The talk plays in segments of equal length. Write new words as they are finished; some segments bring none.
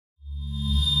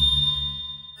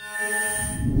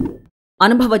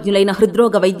అనుభవజ్ఞులైన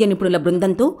హృద్రోగ వైద్య నిపుణుల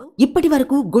బృందంతో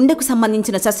ఇప్పటివరకు గుండెకు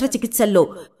సంబంధించిన శస్త్రచికిత్సల్లో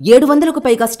 700కు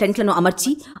పైగా స్టెంట్లను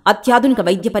అమర్చి అత్యాధునిక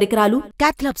వైద్య పరికరాలు,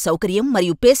 కాథ్ ల్యాబ్ సౌకర్యం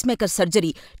మరియు పేస్ మేకర్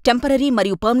సర్జరీ టెంపరరీ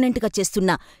మరియు పర్మనెంట్గా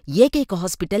చేస్తున్న ఏకైక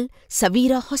హాస్పిటల్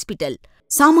సవీరా హాస్పిటల్.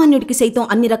 సామాన్యుడికి సైతం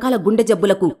అన్ని రకాల గుండె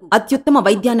జబ్బులకు అత్యుత్తమ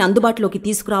వైద్యాన్ని అందుబాటులోకి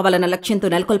తీసుకురావాలన్న లక్ష్యంతో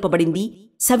నెలకొల్పబడింది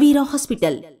సవీరా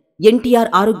హాస్పిటల్. ఎన్టీఆర్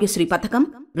ఆరోగ్యశ్రీ పథకం,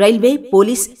 రైల్వే,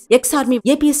 పోలీస్, ఎక్స్-ఆర్మీ,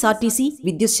 ఏపీఎస్ఆర్టీసీ,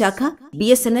 విద్యుత్ శాఖ,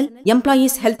 బిఎస్ఎన్ఎల్,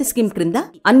 ఎంప్లాయీస్ హెల్త్ స్కీమ్ క్రింద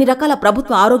అన్ని రకాల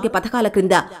ప్రభుత్వ ఆరోగ్య పథకాల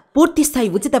క్రింద పూర్తిస్థాయి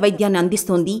ఉచిత వైద్యాన్ని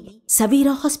అందిస్తోంది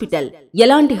సవీరా హాస్పిటల్.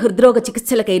 ఎలాంటి హృద్రోగ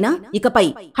చికిత్సలకైనా ఇకపై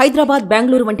హైదరాబాద్,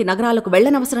 బెంగళూరు వంటి నగరాలకు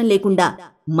వెళ్లనవసరం లేకుండా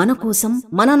మన కోసం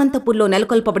మన అనంతపూర్లో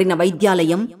నెలకొల్పబడిన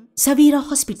వైద్యాలయం సవీరా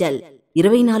హాస్పిటల్.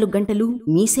 24 గంటలు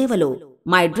మీ సేవలో.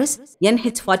 మా అడ్రస్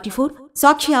NH44,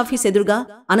 సాక్షి ఆఫీస్ ఎదురుగా,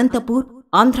 అనంతపూర్,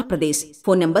 ఆంధ్రప్రదేశ్.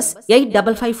 Phone numbers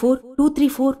 8554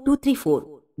 234 234,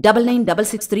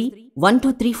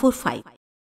 9966312345.